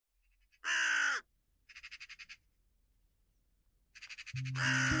There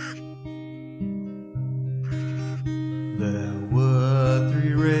were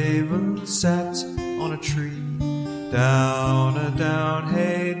 3 ravens sat on a tree. Down a down,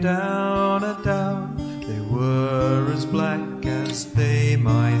 hey, down a down. They were as black as they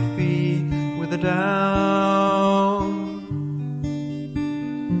might be with a down.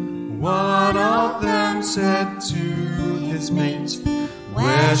 One of them said to his mate,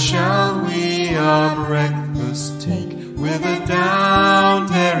 "Where shall we our breakfast take? With a down,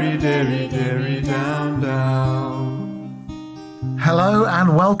 derry, derry, derry, down, down." Hello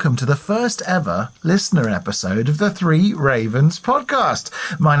and welcome to the first ever listener episode of the Three Ravens podcast.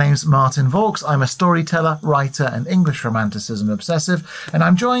 My name's Martin Vaux. I'm a storyteller, writer and English romanticism obsessive, and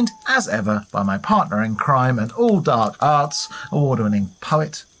I'm joined, as ever, by my partner in crime and all dark arts, award-winning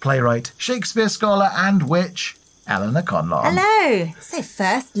poet, playwright, Shakespeare scholar and witch, Eleanor Conlon. Hello! So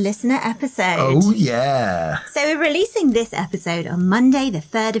first listener episode. Oh yeah. So we're releasing this episode on Monday the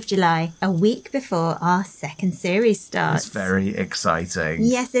 3rd of July, a week before our second series starts. It's very exciting.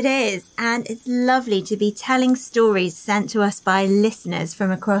 Yes, it is. And it's lovely to be telling stories sent to us by listeners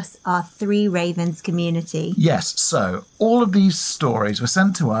from across our Three Ravens community. Yes, so all of these stories were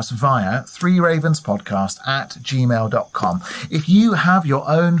sent to us via threeravenspodcast@gmail.com. If you have your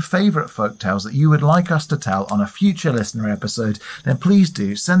own favourite folktales that you would like us to tell on a future listener episode, then please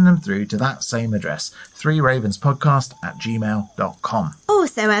do send them through to that same address, threeravenspodcast@gmail.com.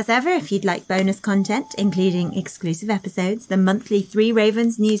 Also, as ever, if you'd like bonus content, including exclusive episodes, the monthly Three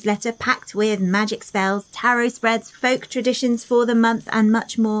Ravens newsletter packed with magic spells, tarot spreads, folk traditions for the month, and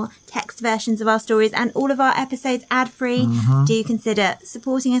much more, text versions of our stories, and all of our episodes ad-free, do consider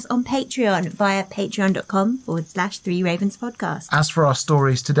supporting us on Patreon via patreon.com/3ravenspodcast. As for our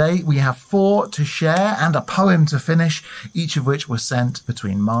stories today, we have 4 to share and a poem to finish, each of which was sent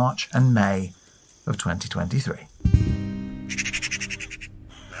between March and May of 2023.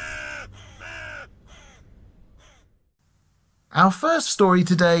 Our first story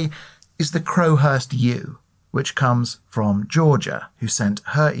today is the Crowhurst Yew, which comes from Georgia, who sent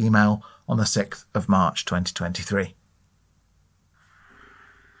her email on the 6th of March 2023.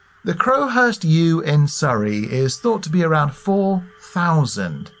 The Crowhurst Yew in Surrey is thought to be around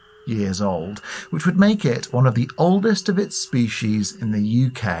 4,000 years old, which would make it one of the oldest of its species in the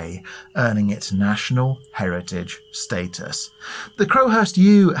UK, earning it national heritage status. The Crowhurst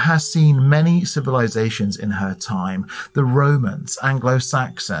Yew has seen many civilizations in her time. The Romans,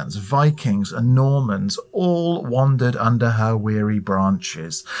 Anglo-Saxons, Vikings and Normans all wandered under her weary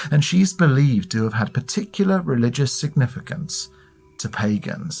branches, and she's believed to have had particular religious significance to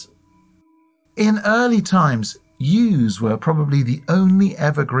pagans. In early times, yews were probably the only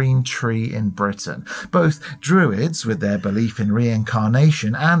evergreen tree in Britain. Both Druids, with their belief in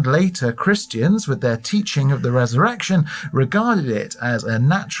reincarnation, and later Christians, with their teaching of the resurrection, regarded it as a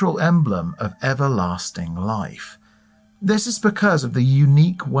natural emblem of everlasting life. This is because of the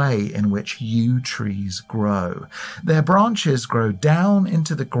unique way in which yew trees grow. Their branches grow down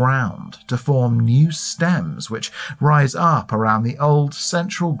into the ground to form new stems which rise up around the old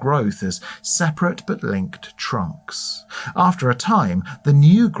central growth as separate but linked trunks. After a time, the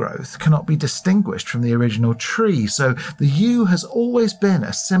new growth cannot be distinguished from the original tree, so the yew has always been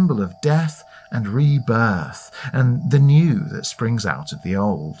a symbol of death and rebirth, and the new that springs out of the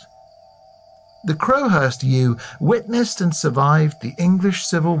old. The Crowhurst Yew witnessed and survived the English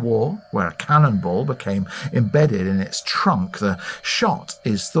Civil War, where a cannonball became embedded in its trunk. The shot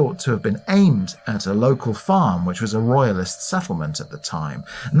is thought to have been aimed at a local farm, which was a royalist settlement at the time.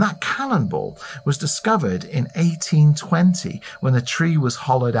 And that cannonball was discovered in 1820, when the tree was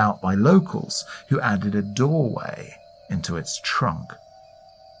hollowed out by locals, who added a doorway into its trunk.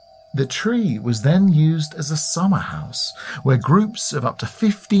 The tree was then used as a summer house, where groups of up to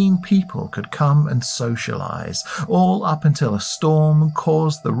 15 people could come and socialise, all up until a storm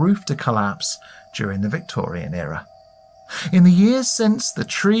caused the roof to collapse during the Victorian era. In the years since, the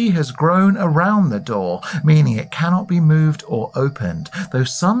tree has grown around the door, meaning it cannot be moved or opened, though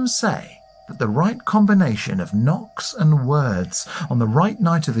some say that the right combination of knocks and words on the right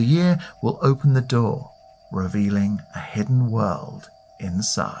night of the year will open the door, revealing a hidden world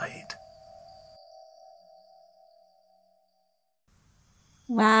inside.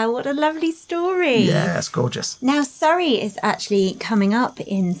 Wow, what a lovely story. Yeah, it's gorgeous. Now, Surrey is actually coming up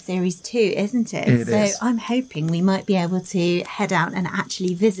in Series 2, isn't it? It is. So I'm hoping we might be able to head out and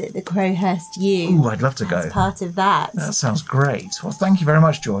actually visit the Crowhurst Yew. Ooh, I'd love to go. As part of that. That sounds great. Well, thank you very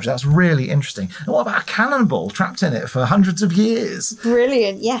much, George. That's really interesting. And what about a cannonball trapped in it for hundreds of years?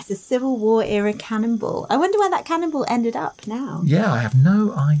 Brilliant. Yes, a Civil War era cannonball. I wonder where that cannonball ended up now. Yeah, I have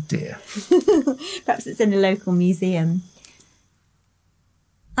no idea. Perhaps it's in a local museum.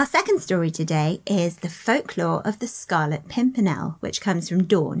 Our second story today is the folklore of the Scarlet Pimpernel, which comes from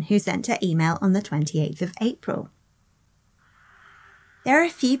Dawn, who sent her email on the 28th of April. There are a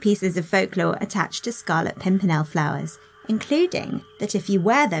few pieces of folklore attached to Scarlet Pimpernel flowers, including that if you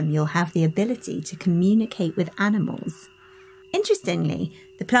wear them, you'll have the ability to communicate with animals. Interestingly,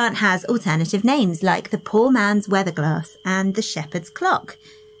 the plant has alternative names like the poor man's weatherglass and the shepherd's clock.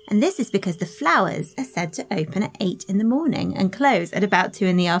 And this is because the flowers are said to open at 8 in the morning and close at about 2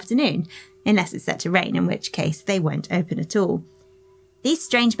 in the afternoon, unless it's set to rain, in which case they won't open at all. These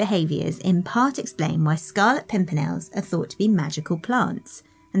strange behaviours in part explain why Scarlet Pimpernels are thought to be magical plants,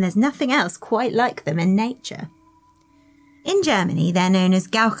 and there's nothing else quite like them in nature. In Germany, they're known as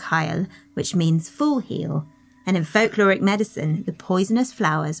Gauchheil, which means full heal, and in folkloric medicine, the poisonous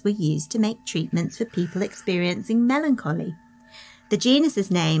flowers were used to make treatments for people experiencing melancholy. The genus's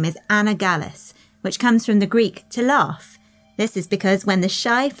name is Anagallus, which comes from the Greek to laugh. This is because when the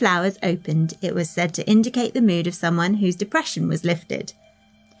shy flowers opened, it was said to indicate the mood of someone whose depression was lifted.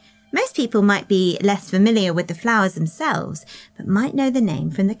 Most people might be less familiar with the flowers themselves, but might know the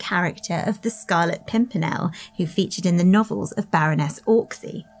name from the character of the Scarlet Pimpernel, who featured in the novels of Baroness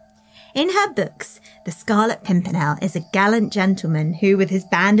Orczy. In her books, the Scarlet Pimpernel is a gallant gentleman who, with his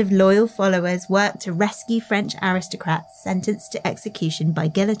band of loyal followers, worked to rescue French aristocrats sentenced to execution by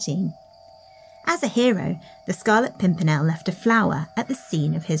guillotine. As a hero, the Scarlet Pimpernel left a flower at the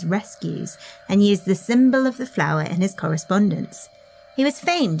scene of his rescues and used the symbol of the flower in his correspondence. He was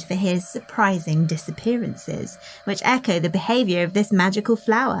famed for his surprising disappearances, which echo the behaviour of this magical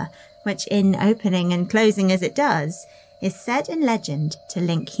flower, which, in opening and closing as it does, is said in legend to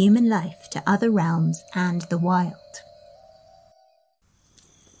link human life to other realms and the wild.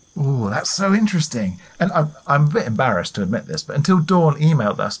 Oh, that's so interesting. And I'm a bit embarrassed to admit this, but until Dawn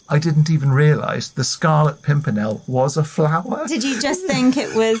emailed us, I didn't even realise the Scarlet Pimpernel was a flower. Did you just think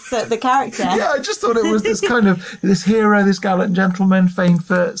it was the character? Yeah, I just thought it was this kind of, this hero, this gallant gentleman famed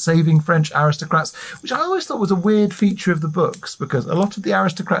for saving French aristocrats, which I always thought was a weird feature of the books, because a lot of the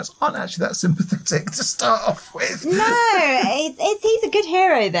aristocrats aren't actually that sympathetic to start off with. No, he's a good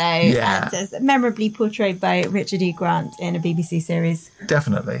hero, though. Yeah. And it's memorably portrayed by Richard E. Grant in a BBC series.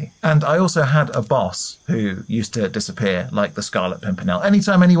 Definitely. And I also had a boss who used to disappear like the Scarlet Pimpernel.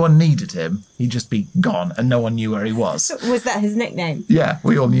 Anytime anyone needed him, he'd just be gone and no one knew where he was. Was that his nickname? Yeah,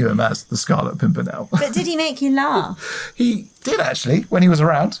 we all knew him as the Scarlet Pimpernel. But did he make you laugh? He did, actually, when he was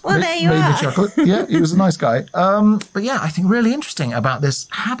around. Well, there you made are. me chuckle. Yeah, he was a nice guy. But yeah, I think really interesting about this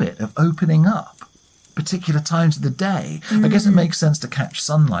habit of opening up particular times of the day. I guess it makes sense to catch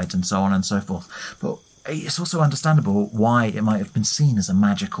sunlight and so on and so forth. But it's also understandable why it might have been seen as a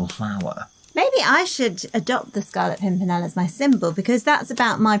magical flower. Maybe I should adopt the Scarlet Pimpernel as my symbol, because that's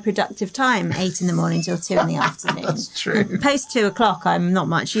about my productive time, 8 in the morning till 2 in the afternoon. That's true. Post 2 o'clock, I'm not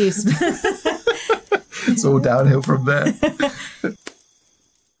much use. It's all downhill from there.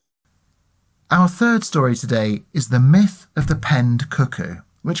 Our third story today is the myth of the penned cuckoo,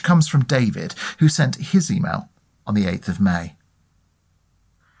 which comes from David, who sent his email on the 8th of May.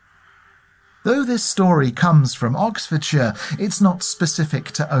 Though this story comes from Oxfordshire, it's not specific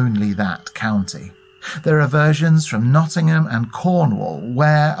to only that county. There are versions from Nottingham and Cornwall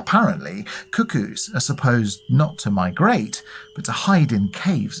where, apparently, cuckoos are supposed not to migrate, but to hide in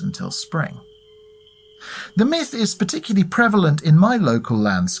caves until spring. The myth is particularly prevalent in my local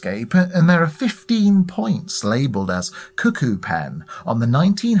landscape, and there are 15 points labelled as cuckoo pen on the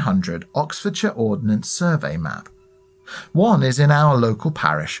 1900 Oxfordshire Ordnance Survey map. One is in our local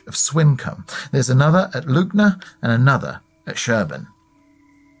parish of Swincombe. There's another at Lugner and another at Sherburn.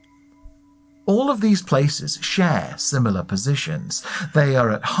 All of these places share similar positions. They are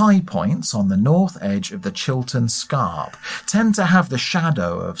at high points on the north edge of the Chiltern Scarp, tend to have the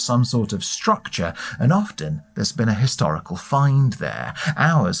shadow of some sort of structure, and often there's been a historical find there.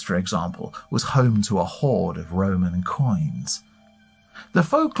 Ours, for example, was home to a hoard of Roman coins. The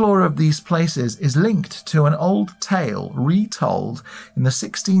folklore of these places is linked to an old tale retold in the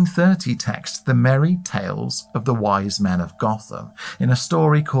 1630 text The Merry Tales of the Wise Men of Gotham, in a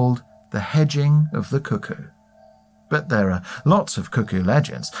story called The Hedging of the Cuckoo. But there are lots of cuckoo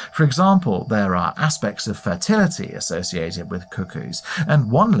legends. For example, there are aspects of fertility associated with cuckoos,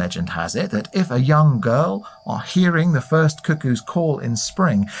 and one legend has it that if a young girl, on hearing the first cuckoo's call in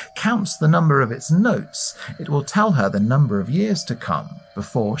spring, counts the number of its notes, it will tell her the number of years to come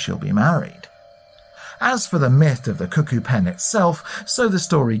before she'll be married. As for the myth of the cuckoo pen itself, so the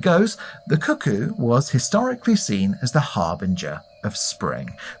story goes, the cuckoo was historically seen as the harbinger of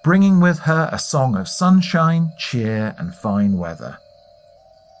spring, bringing with her a song of sunshine, cheer, and fine weather.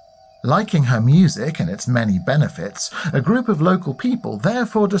 Liking her music and its many benefits, a group of local people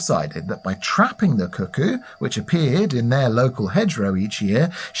therefore decided that by trapping the cuckoo, which appeared in their local hedgerow each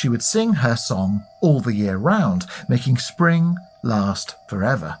year, she would sing her song all the year round, making spring last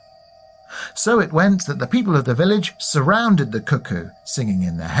forever. So it went that the people of the village surrounded the cuckoo, singing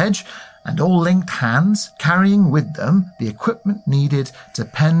in the hedge, and all linked hands, carrying with them the equipment needed to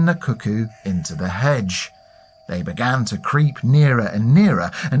pen the cuckoo into the hedge. They began to creep nearer and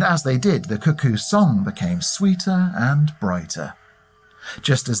nearer, and as they did, the cuckoo's song became sweeter and brighter.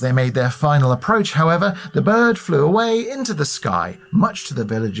 Just as they made their final approach, however, the bird flew away into the sky, much to the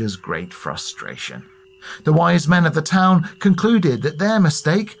villagers' great frustration. The wise men of the town concluded that their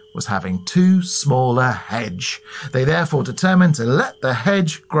mistake was having too small a hedge. They therefore determined to let the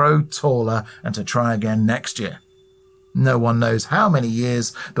hedge grow taller and to try again next year. No one knows how many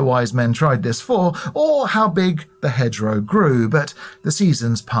years the wise men tried this for, or how big the hedgerow grew, but the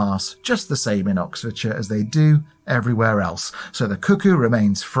seasons pass just the same in Oxfordshire as they do everywhere else, so the cuckoo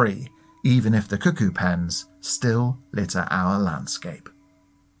remains free, even if the cuckoo pens still litter our landscape.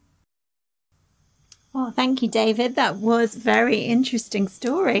 Oh, thank you, David. That was a very interesting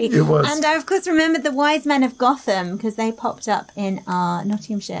story. It was. And I, of course, remembered the Wise Men of Gotham because they popped up in our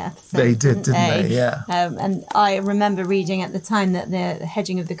Nottinghamshire episode. They didn't they? Yeah. And I remember reading at the time that the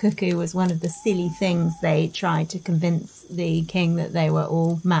hedging of the cuckoo was one of the silly things they tried to convince the king that they were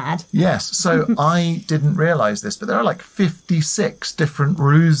all mad. Yes, so I didn't realise this, but there are like 56 different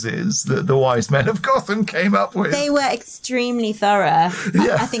ruses that the Wise Men of Gotham came up with. They were extremely thorough.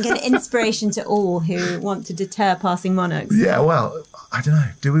 Yeah. I think an inspiration to all who want to deter passing monarchs. Yeah, well, I don't know.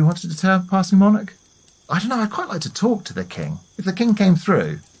 Do we want to deter passing monarch? I don't know. I'd quite like to talk to the king. If the king came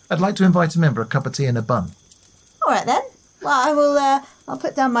through, I'd like to invite him in for a cup of tea and a bun. All right, then. Well, I will. I'll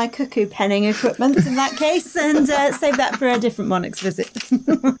put down my cuckoo penning equipment in that case and save that for a different monarch's visit.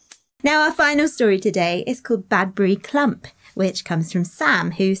 Now, our final story today is called Badbury Clump, which comes from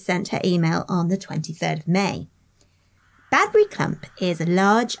Sam, who sent her email on the 23rd of May. Badbury Clump is a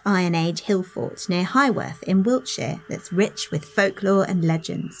large Iron Age hill fort near Highworth in Wiltshire that's rich with folklore and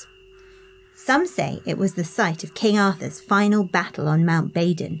legends. Some say it was the site of King Arthur's final battle on Mount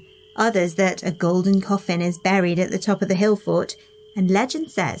Badon, others that a golden coffin is buried at the top of the hill fort, and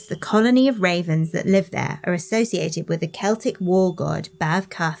legend says the colony of ravens that live there are associated with the Celtic war god Bav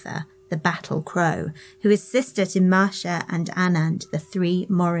Catha, the Battle Crow, who is sister to Masha and Anand, the three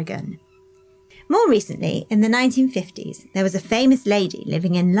Morrigan. More recently, in the 1950s, there was a famous lady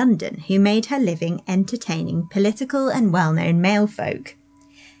living in London who made her living entertaining political and well-known male folk.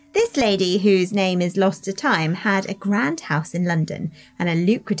 This lady, whose name is lost to time, had a grand house in London and a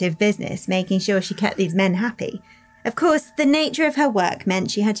lucrative business making sure she kept these men happy. Of course, the nature of her work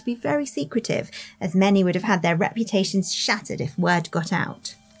meant she had to be very secretive, as many would have had their reputations shattered if word got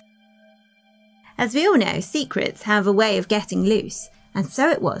out. As we all know, secrets have a way of getting loose, and so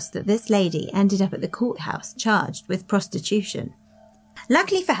it was that this lady ended up at the courthouse charged with prostitution.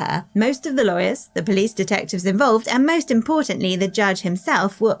 Luckily for her, most of the lawyers, the police detectives involved, and most importantly the judge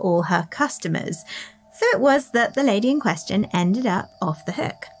himself were all her customers. So it was that the lady in question ended up off the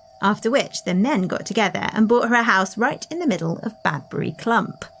hook, after which the men got together and bought her a house right in the middle of Badbury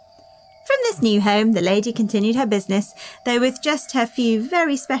Clump. From this new home, the lady continued her business, though with just her few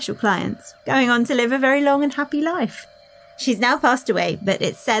very special clients, going on to live a very long and happy life. She's now passed away, but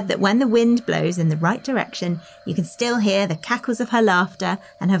it's said that when the wind blows in the right direction, you can still hear the cackles of her laughter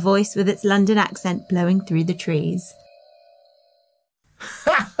and her voice with its London accent blowing through the trees.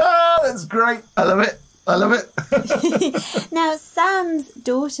 That's great. I love it. I love it. Now, Sam's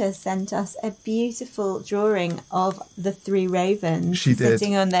daughter sent us a beautiful drawing of the three ravens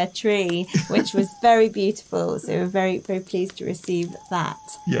sitting on their tree, which was very beautiful. So we're very, very pleased to receive that.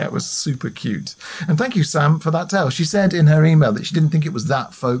 Yeah, it was super cute. And thank you, Sam, for that tale. She said in her email that she didn't think it was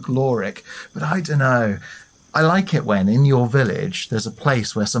that folkloric, but I don't know. I like it when in your village there's a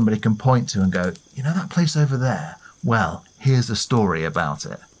place where somebody can point to and go, you know that place over there? Well, here's a story about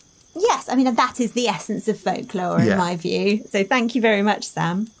it. Yes, I mean, that is the essence of folklore in my view. So thank you very much,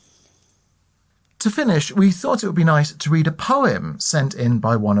 Sam. To finish, we thought it would be nice to read a poem sent in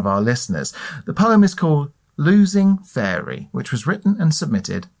by one of our listeners. The poem is called Losing Fairy, which was written and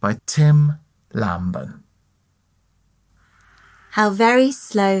submitted by Tim Lamben. How very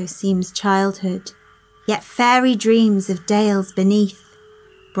slow seems childhood, yet fairy dreams of dales beneath.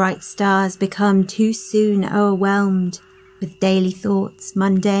 Bright stars become too soon o'erwhelmed with daily thoughts,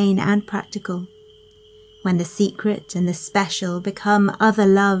 mundane and practical. When the secret and the special become other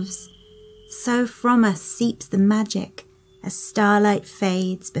loves, so from us seeps the magic as starlight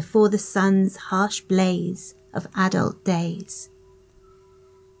fades before the sun's harsh blaze of adult days.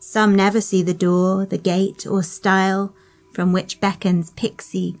 Some never see the door, the gate or stile from which beckons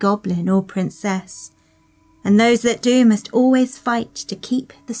pixie, goblin or princess. And those that do must always fight to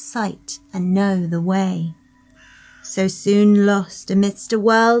keep the sight and know the way. So soon lost amidst a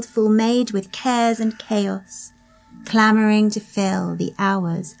world full made with cares and chaos, clamouring to fill the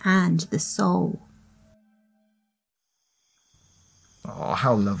hours and the soul. Oh,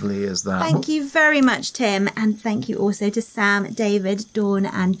 how lovely is that? Thank you very much, Tim, and thank you also to Sam, David, Dawn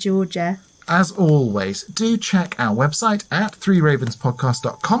and Georgia. As always, do check our website at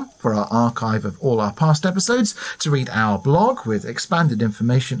threeravenspodcast.com for our archive of all our past episodes, to read our blog with expanded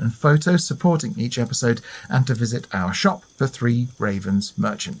information and photos supporting each episode, and to visit our shop for Three Ravens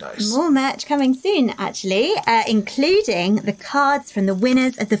merchandise. More merch coming soon, actually, including the cards from the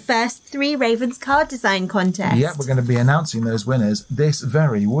winners of the first Three Ravens card design contest. Yeah, we're going to be announcing those winners this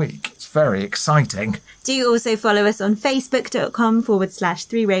very week. It's very exciting. Do also follow us on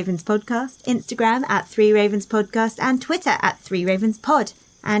facebook.com/Three Ravens Podcast, Instagram at Three Ravens Podcast, and Twitter at Three Ravens Pod.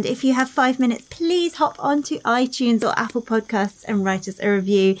 And if you have 5 minutes, please hop onto iTunes or Apple Podcasts and write us a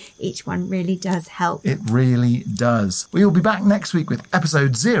review. Each one really does help. It really does. We will be back next week with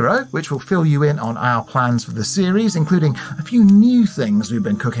episode 0, which will fill you in on our plans for the series, including a few new things we've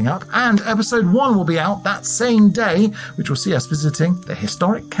been cooking up. And episode 1 will be out that same day, which will see us visiting the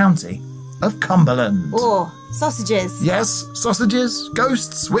historic county of Cumberland. Or sausages. Yes, sausages,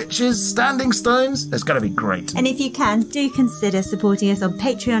 ghosts, witches, standing stones. It's going to be great. And if you can, do consider supporting us on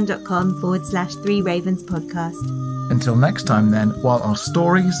patreon.com/Three Ravens Podcast. Until next time then, while our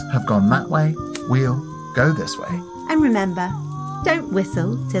stories have gone that way, we'll go this way. And remember, don't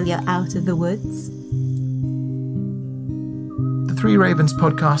whistle till you're out of the woods. The Three Ravens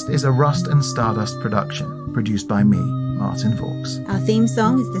Podcast is a Rust and Stardust production, produced by me, Martin Vaux. Our theme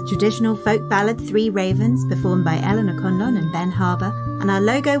song is the traditional folk ballad Three Ravens, performed by Eleanor Conlon and Ben Harbour, and our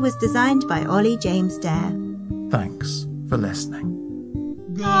logo was designed by Ollie James Dare. Thanks for listening.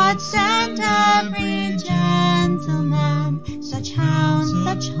 God sent every gentleman, such hounds,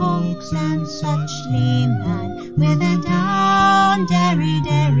 such hawks, and such leman, with a down, derry,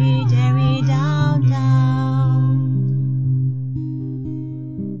 derry, derry.